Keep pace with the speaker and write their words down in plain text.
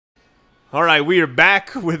Alright, we are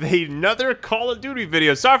back with another Call of Duty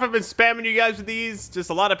video. Sorry if I've been spamming you guys with these. Just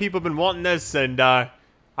a lot of people have been wanting this, and I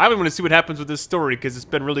really want to see what happens with this story because it's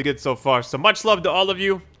been really good so far. So much love to all of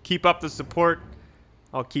you. Keep up the support.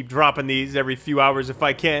 I'll keep dropping these every few hours if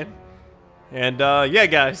I can. And yeah,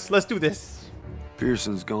 guys, let's do this.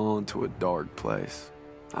 Pearson's gone to a dark place.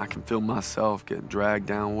 I can feel myself getting dragged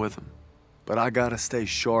down with him. But I gotta stay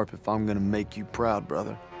sharp if I'm gonna make you proud,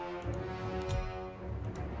 brother.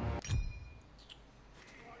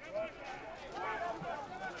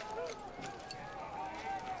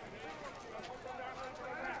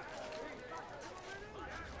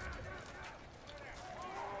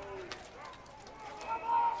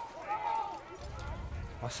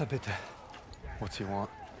 Wasser bitte. What's he want?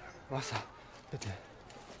 Wasser bitte.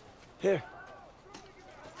 Here.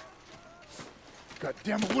 God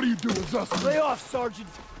damn it, what are you doing, Zussman? Lay off, Sergeant.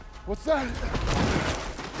 What's that?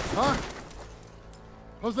 Huh?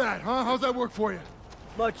 How's that, huh? How's that work for you?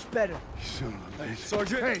 Much better. You son of a bitch.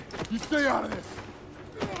 Sergeant. Hey, you stay out of this.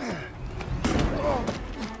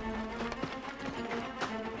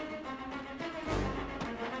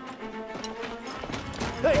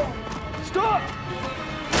 Hey, stop!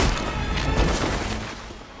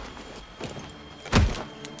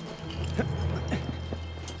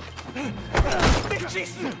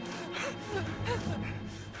 Mitchison!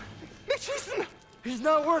 Mitchison! He's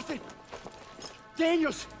not worth it!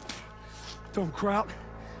 Daniels! Don't crowd.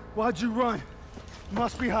 Why'd you run? You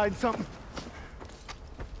must be hiding something.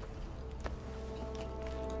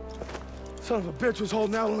 Son of a bitch was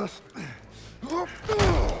holding out on us. Give me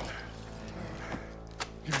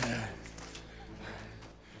that.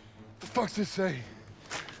 The fuck's this say?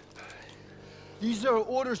 These are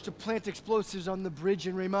orders to plant explosives on the bridge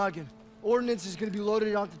in Remagen. Ordnance is going to be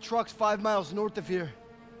loaded onto trucks 5 miles north of here.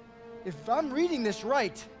 If I'm reading this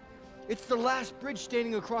right, it's the last bridge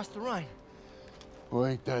standing across the Rhine. Well,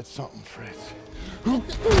 ain't that something, Fritz?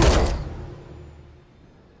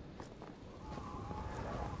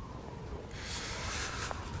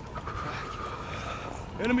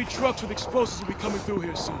 Enemy trucks with explosives will be coming through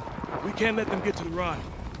here soon. We can't let them get to the Rhine.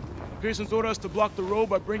 Pearson's ordered us to block the road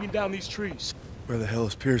by bringing down these trees. Where the hell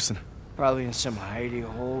is Pearson? Probably in some hidey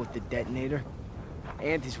hole with the detonator.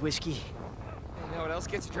 And his whiskey. You know what else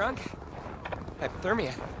gets you drunk?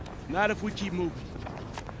 Hypothermia. Not if we keep moving.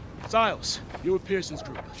 Siles, you're with Pearson's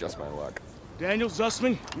group. Just my luck. Daniel,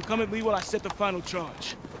 Zussman, you come at me while I set the final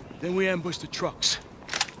charge. Then we ambush the trucks.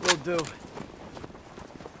 Will do.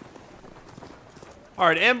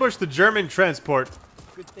 Alright, ambush the German transport.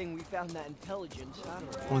 Good thing we found that intelligence.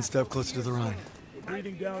 One step closer to the Rhine. We're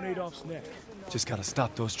breathing down Adolf's neck. Just gotta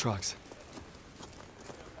stop those trucks.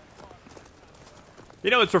 You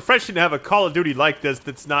know, it's refreshing to have a Call of Duty like this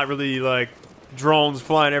that's not really like drones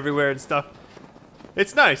flying everywhere and stuff.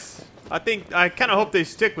 It's nice. I kind of hope they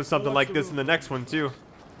stick with something like this in the next one too.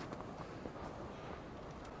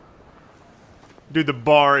 Dude, the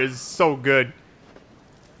bar is so good.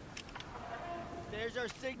 There's our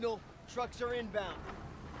signal. Trucks are inbound.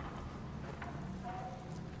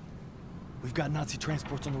 We've got Nazi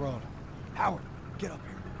transports on the road. Howard, get up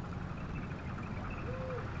here.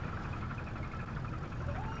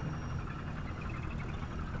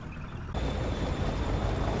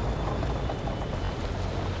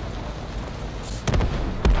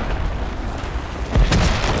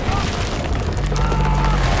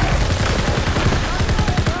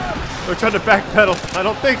 They're trying to backpedal. I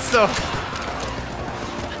don't think so.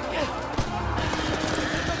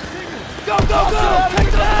 Go, go, go!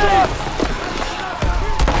 Take the truck!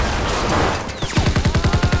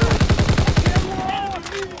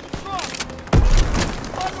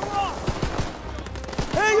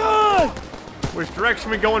 Hang on! Which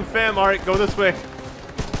direction we going, fam? Alright, go this way.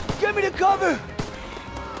 Get me to cover!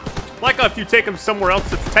 Like if you take them somewhere else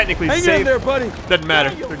that's technically Hang safe. in there, buddy! Doesn't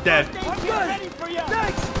matter. They're dead. I'm good!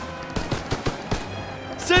 Thanks!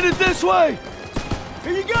 Send it this way!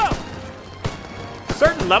 Here you go!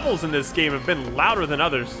 Certain levels in this game have been louder than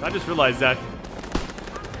others. I just realized that.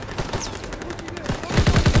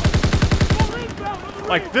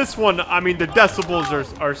 Like this one, I mean, the decibels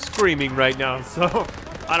are screaming right now, so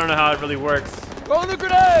I don't know how it really works. Throw the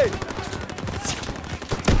grenade!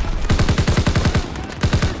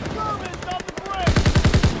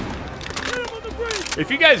 If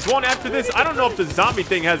you guys want after this, I don't know if the zombie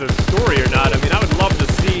thing has a story or not. I mean, I would love to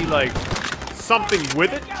see, like, something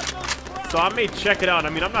with it. So I may check it out. I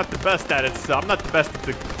mean, I'm not the best at it, so I'm not the best at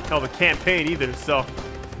the campaign either, so.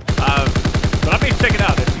 But I may check it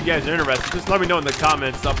out if you guys are interested. Just let me know in the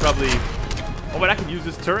comments. I'll probably... Oh, wait, I can use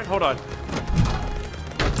this turret? Hold on.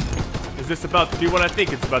 Is this about to be what I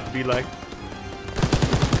think it's about to be like?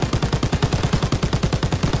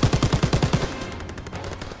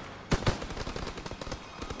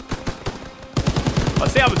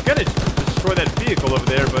 say I was gonna destroy that vehicle over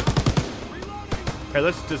there, but here,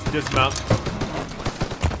 let's just dismount.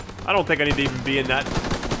 I don't think I need to even be in that.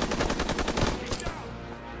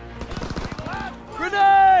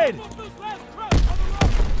 Grenade!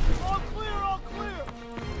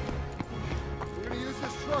 We're gonna use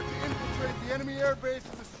this truck to infiltrate the enemy air base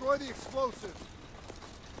and destroy the explosives.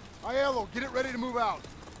 Aiello, get it ready to move out.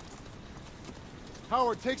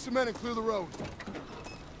 Howard, take some men and clear the road.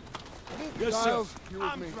 Yes, Giles, sir. you're with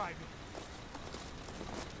I'm me. driving.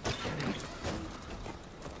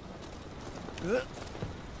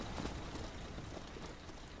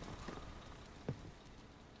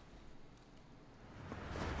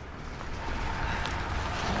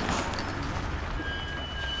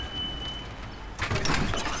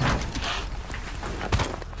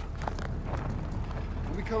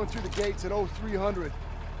 We'll be coming through the gates at 0300.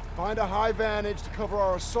 Find a high vantage to cover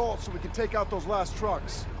our assault so we can take out those last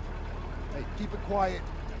trucks. Hey, keep it quiet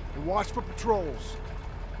and watch for patrols.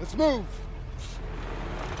 Let's move!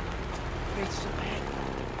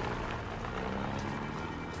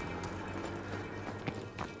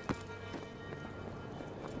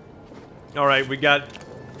 All right, we got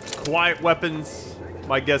quiet weapons.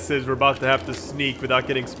 My guess is we're about to have to sneak without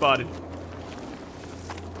getting spotted.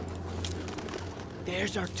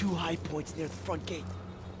 There's our 2 high points near the front gate.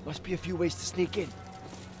 Must be a few ways to sneak in.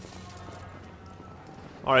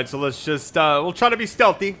 All right, so let's just, we'll try to be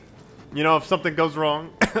stealthy. You know, if something goes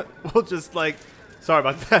wrong, we'll just like, sorry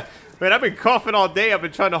about that. Man, I've been coughing all day. I've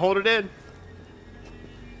been trying to hold it in.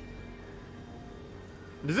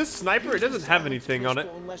 Does this sniper? It doesn't have anything on it.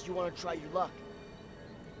 Unless you want to try your luck.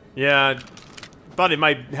 Yeah, I thought it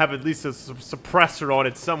might have at least a suppressor on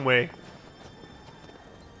it some way.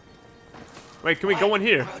 Wait, can we go in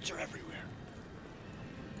here? Crowds are everywhere.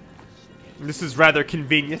 This is rather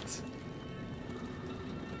convenient.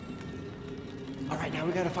 All right, now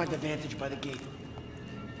we gotta find the vantage by the gate.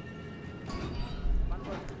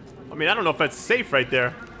 I mean, I don't know if that's safe right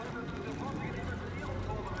there.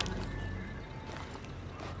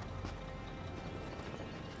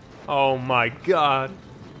 Oh my god.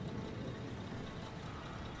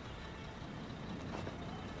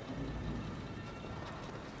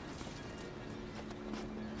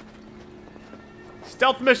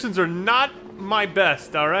 Stealth missions are not my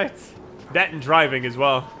best, alright? That and driving as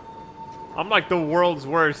well. I'm like the world's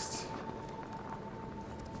worst.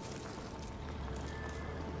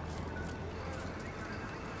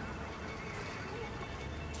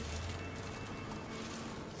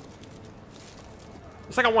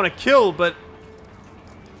 It's like I want to kill, but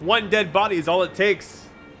one dead body is all it takes.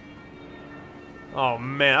 Oh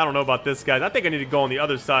man, I don't know about this, guys. I think I need to go on the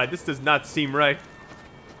other side. This does not seem right.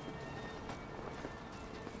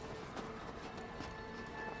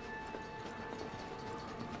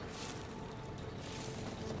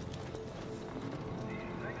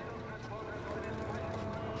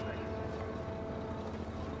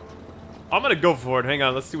 I'm gonna go for it. Hang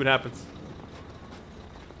on, let's see what happens.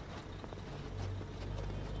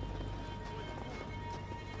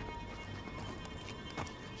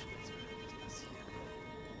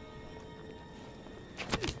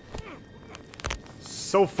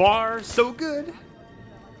 So far, so good.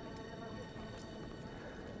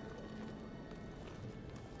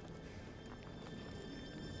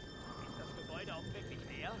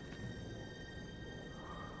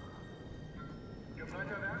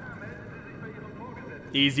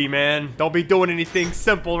 Easy, man. Don't be doing anything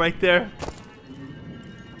simple right there.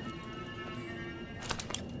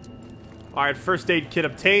 Alright, first aid kit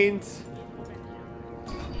obtained.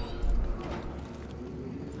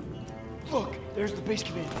 Look, there's the base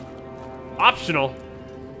command. Optional?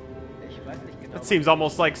 That seems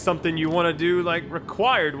almost like something you want to do, like,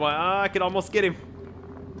 required. Why, I could almost get him.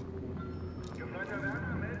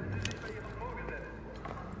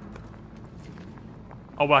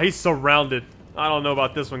 Oh, wow, he's surrounded. I don't know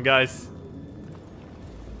about this one, guys.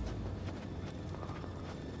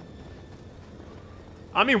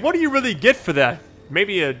 I mean, what do you really get for that?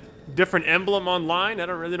 Maybe a different emblem online? I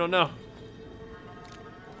really don't know.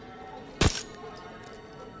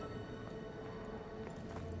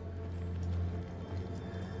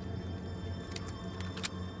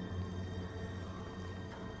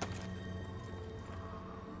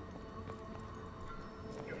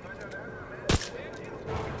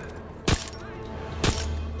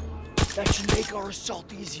 That should make our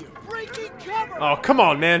assault easier. Breaking cover! Oh, come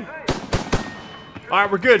on, man.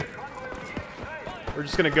 Alright, we're good. We're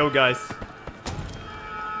just gonna go, guys.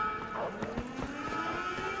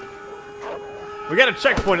 We got a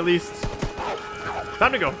checkpoint at least.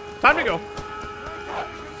 Time to go. Time to go.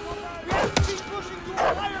 We have to keep pushing to a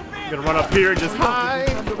higher vantage. Gonna run up here and just hide.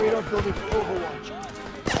 On the radar building for Overwatch.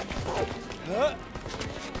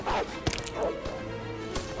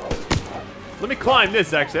 Let me climb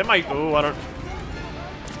this, actually. I might... Oh, I don't...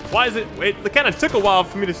 Why is it... Wait, it kind of took a while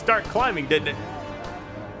for me to start climbing, didn't it?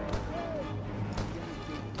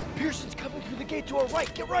 Pearson's coming through the gate to our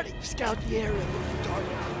right. Get ready. Scout the area. Look for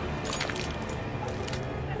targets.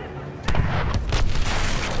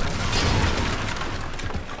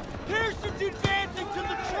 Pearson's advancing to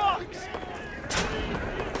the trucks.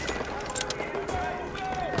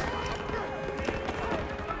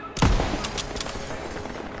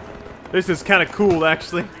 This is kind of cool,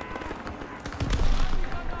 actually.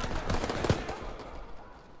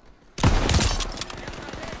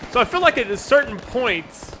 So I feel like at a certain point,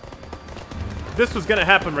 this was gonna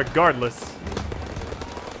happen regardless.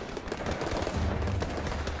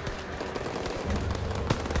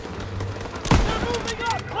 They're moving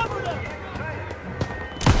up. Cover them.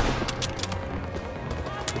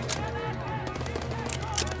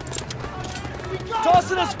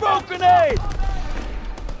 Tossing a smoke grenade.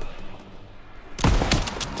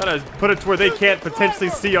 Trying to put it to where they can't potentially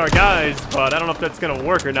see our guys, but I don't know if that's gonna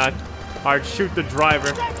work or not. Alright, shoot the driver.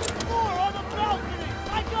 Second floor on the balcony.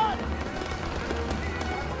 I got it.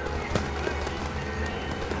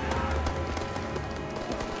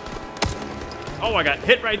 Oh, I got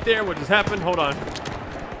hit right there. What just happened? Hold on.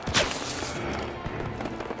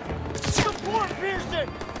 Support Pearson.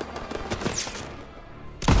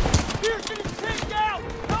 Pearson is pinned out.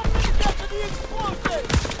 Help me get to the explosive.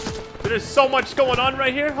 There's so much going on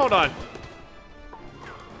right here. Hold on.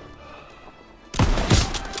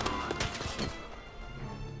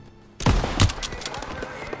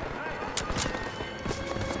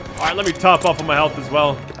 Alright, let me top off on my health as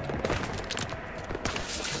well.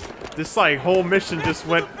 This like whole mission just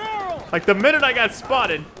went like the minute I got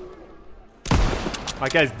spotted. My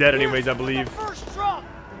guy's dead anyways, I believe.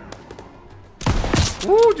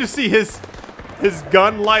 Woo, did you see his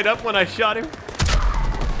gun light up when I shot him?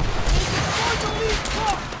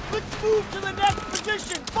 Let's move to the next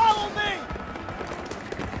position. Follow me.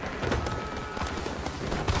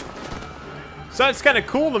 So it's kind of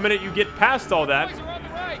cool the minute you get past all that. Boys are on the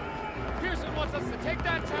right. Pearson wants us to take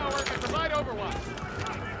that tower and provide overwatch.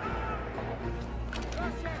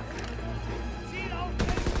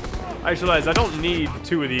 I just realized I don't need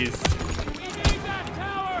two of these. We need that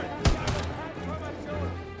tower.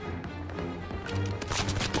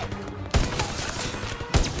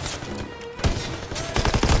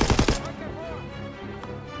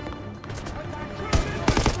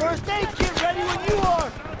 First aid kit ready when you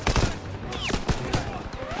are.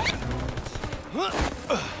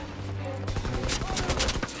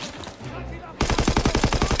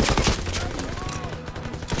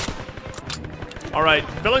 All right,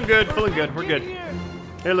 feeling good, feeling good. We're good.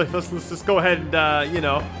 Here, look, let's just go ahead and you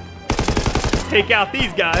know, take out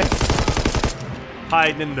these guys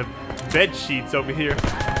hiding in the bed sheets over here.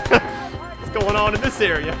 What's going on in this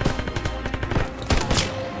area?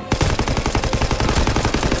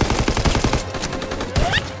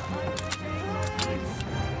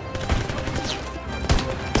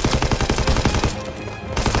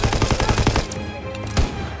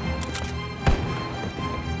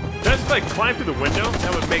 Like climb through the window?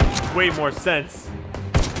 That would make way more sense.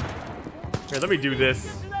 Here, let me do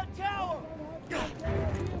this.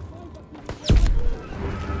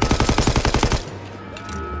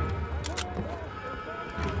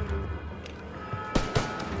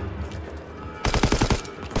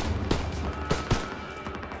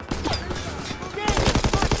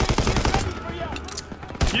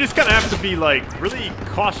 You just kind of have to be like really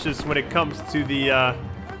cautious when it comes to the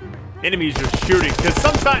enemies you're shooting, because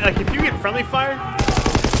sometimes, like, if you get friendly fire,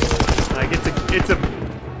 like,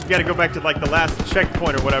 you gotta go back to, like, the last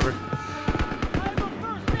checkpoint or whatever.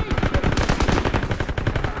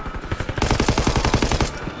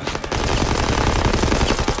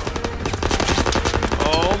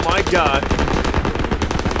 Oh my god.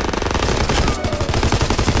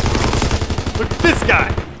 Look at this guy.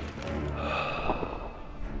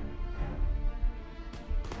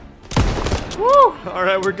 Woo!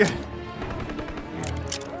 Alright, we're good.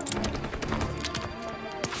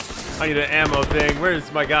 I need an ammo thing.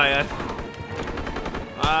 Where's my guy at?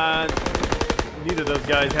 Neither of those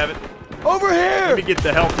guys have it. Over here! Let me get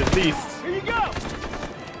the health at least. Here you go!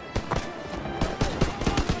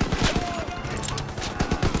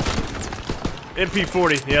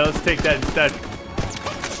 MP40. Yeah, let's take that instead.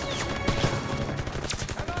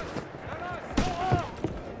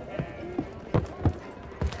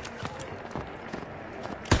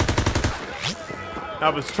 I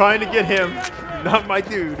was trying to get him, not my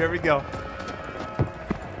dude. There we go.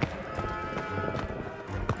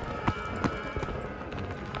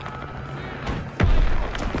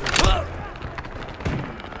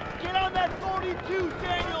 WW2,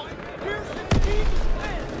 Daniels! Pearson, keep his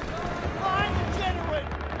plan! Find the generator!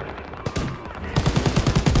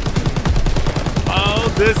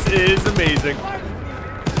 Oh, this is amazing.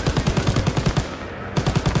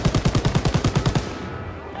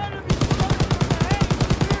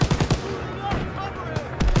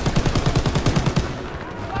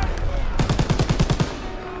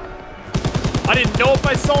 I didn't know if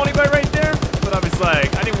I saw anybody right there, but I was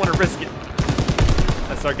like, I didn't want to risk it.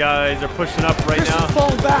 That's our guys are pushing up right now.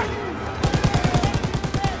 Falling back.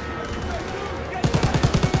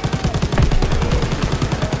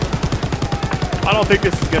 I don't think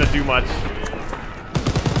this is gonna do much.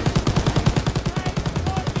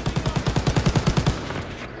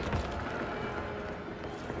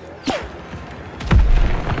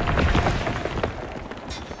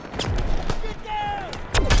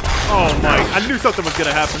 Oh my, I knew something was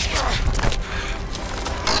gonna happen.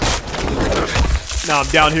 Now I'm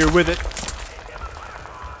down here with it.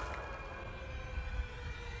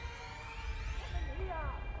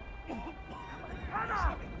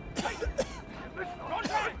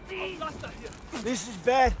 This is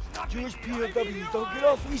bad. Jewish POWs don't get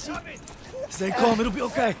off easy. Stay calm, it'll be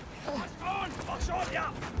okay.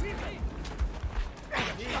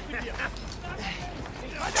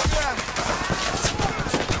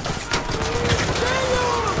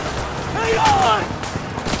 Hang on!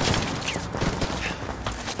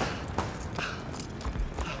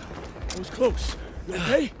 That was close. You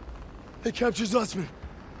okay? They captured Zussman.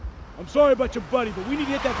 I'm sorry about your buddy, but we need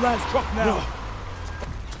to hit that last truck now.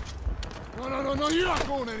 No, you're not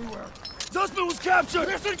going anywhere. Zussman was captured!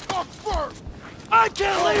 Listen, comes first! I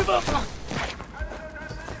can't leave him!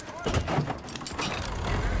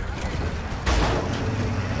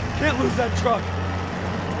 Can't lose that truck.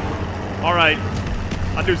 All right,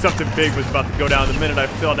 I knew something big was about to go down the minute I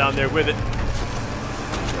fell down there with it.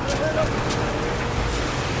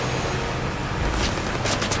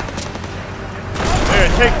 There,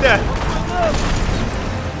 take that.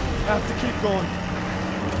 Have to keep going.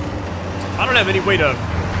 I don't have any way to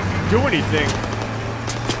do anything.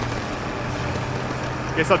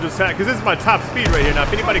 Guess I'll just have, because this is my top speed right here. Now,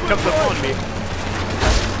 if anybody comes up on me.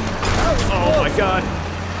 Oh my God.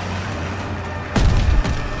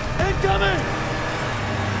 Incoming!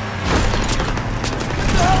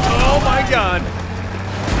 Oh my God.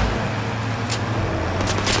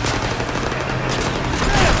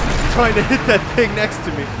 Trying to hit that thing next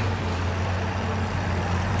to me.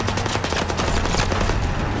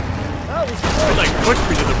 It like pushed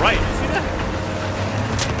me to the right. See that?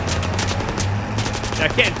 I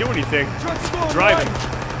can't do anything. Driving.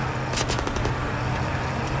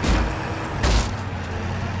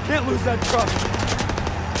 Can't lose that truck.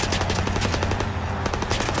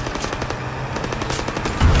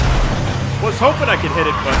 Was hoping I could hit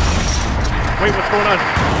it, but wait, what's going on?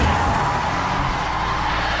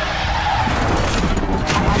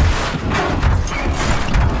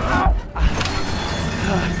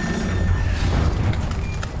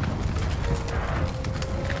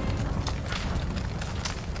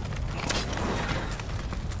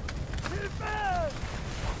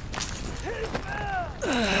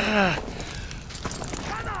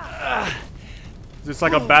 Is this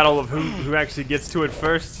like a battle of who actually gets to it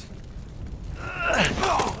first?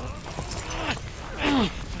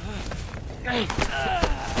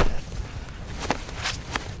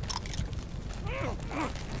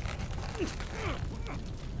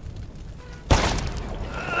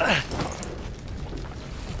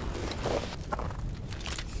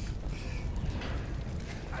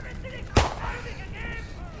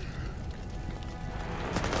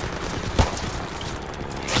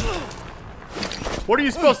 What are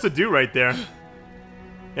you supposed to do right there?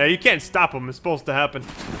 Yeah, you can't stop him. It's supposed to happen.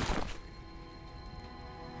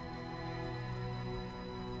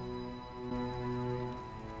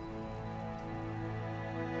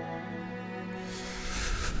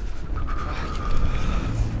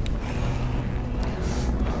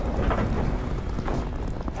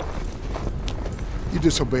 You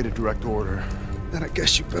disobeyed a direct order. Then I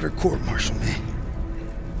guess you better court-martial me.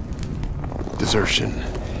 Desertion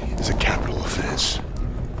is a capital offense.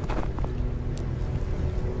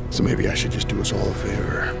 So maybe I should just do us all a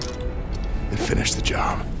favor and finish the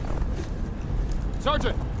job.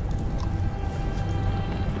 Sergeant!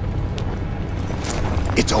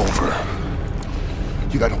 It's over.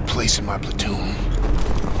 You got no place in my platoon.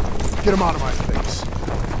 Get him out of my face.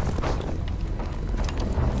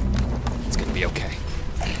 It's gonna be okay.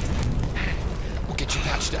 We'll get you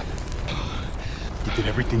patched up. You did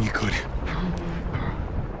everything you could.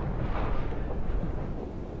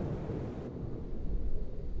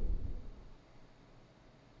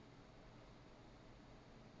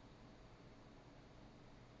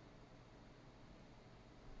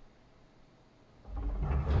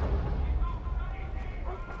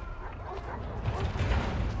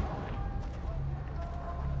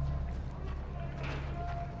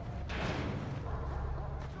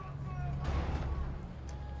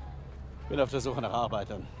 Bin auf der Suche nach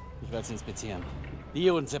Arbeitern. Ich werde sie inspizieren. Die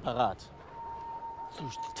Juden separat.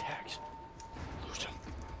 Lose the tags. Lose them.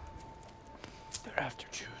 They're after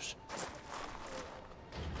Jews.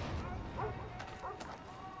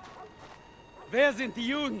 Wer sind die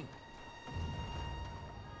Juden?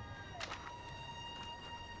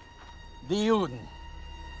 Die Juden.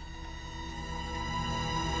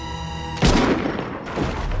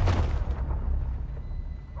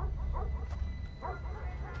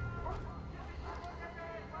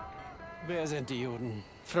 Wer sind die Juden?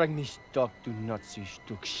 Frag mich doch, du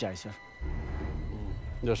Nazi-Stück Scheiße.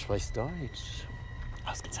 Du sprichst Deutsch.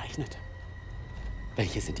 Ausgezeichnet.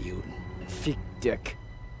 Welche sind die Juden? Fick Dick.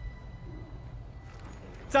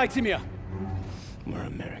 Zeig sie mir! We're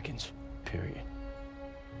Americans. Period.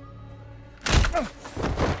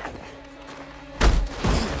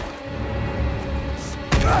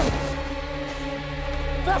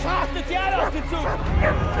 Wer verachtet sie alle auf den Zug?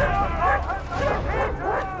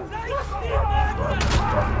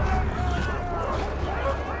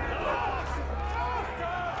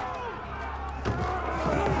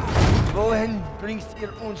 Wohin bringst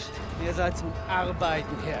ihr uns? Ihr seid zum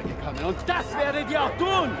Arbeiten hergekommen und das werdet ihr auch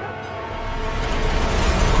tun!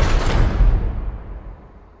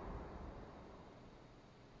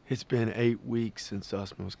 It's been 8 weeks since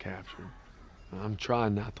Sussman was captured. I'm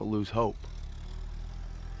trying not to lose hope.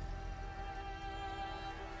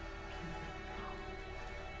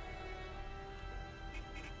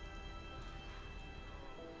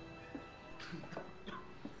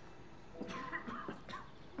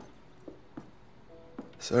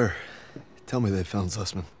 Sir, tell me they found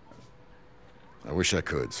Sussman. I wish I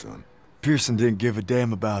could, son. Pearson didn't give a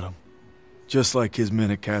damn about him. Just like his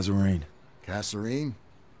men at Kasserine. Kasserine?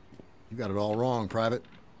 You got it all wrong, Private.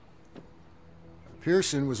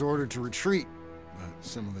 Pearson was ordered to retreat, but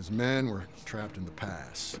some of his men were trapped in the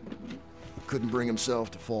pass. He couldn't bring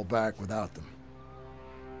himself to fall back without them.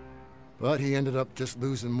 But he ended up just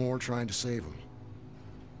losing more trying to save them.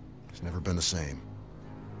 It's never been the same.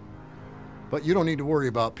 But you don't need to worry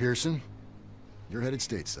about Pearson. You're headed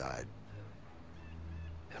stateside.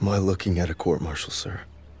 Am I looking at a court-martial, sir?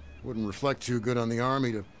 Wouldn't reflect too good on the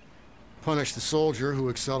Army to punish the soldier who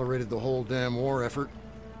accelerated the whole damn war effort.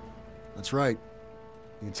 That's right.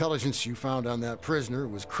 The intelligence you found on that prisoner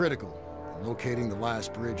was critical in locating the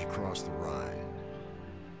last bridge across the Rhine.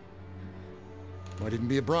 Might even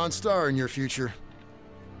be a Bronze Star in your future.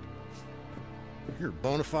 You're a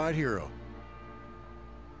bona fide hero.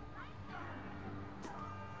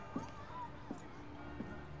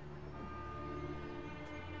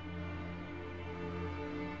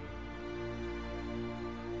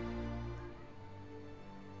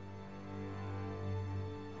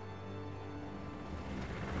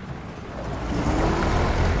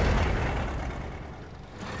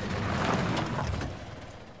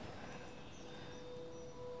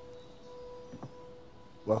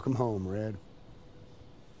 Welcome home, Red.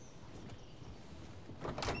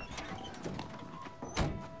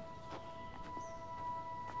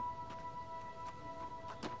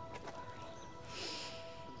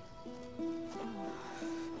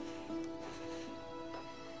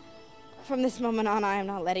 From this moment on, I am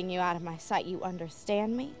not letting you out of my sight. You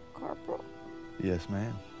understand me, Corporal? Yes,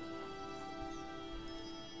 ma'am.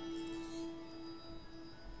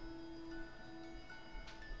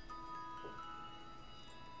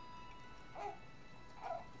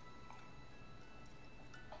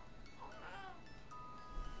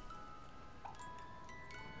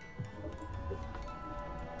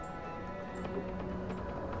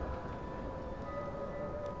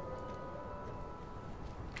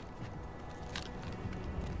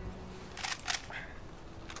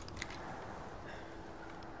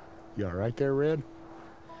 You all right there, Red?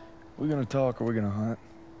 We gonna talk or we gonna hunt?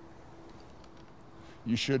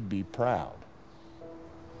 You should be proud.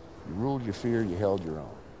 You ruled your fear, you held your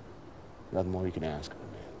own. Nothing more you can ask of a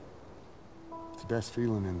man. It's the best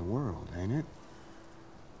feeling in the world, ain't it?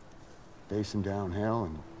 Facing down hell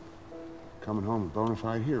and coming home a bona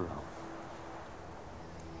fide hero.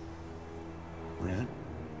 Red?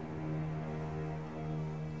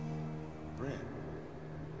 Red?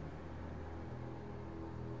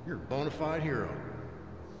 You're a bona fide hero.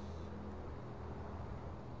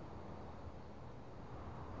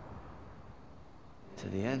 To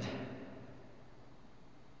the end?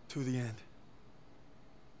 To the end.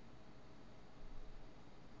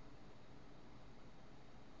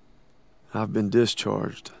 I've been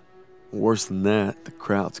discharged. Worse than that, the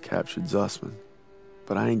Krauts captured Zussman.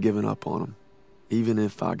 But I ain't giving up on him, even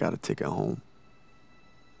if I got a ticket home.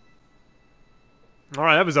 All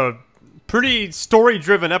right, that was a pretty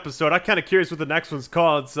story-driven episode. I'm kind of curious what the next one's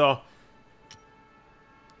called, so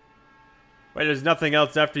Wait, there's nothing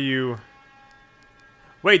else after you...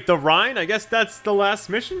 Wait, the Rhine? I guess that's the last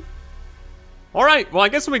mission? Alright, well I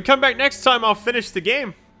guess when we come back next time I'll finish the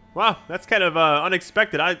game. Wow, that's kind of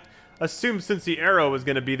unexpected. I assumed since the arrow was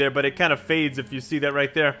going to be there, but it kind of fades if you see that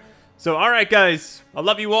right there. So, alright guys, I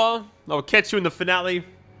love you all. I'll catch you in the finale,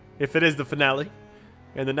 if it is the finale,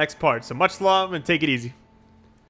 in the next part. So much love and take it easy.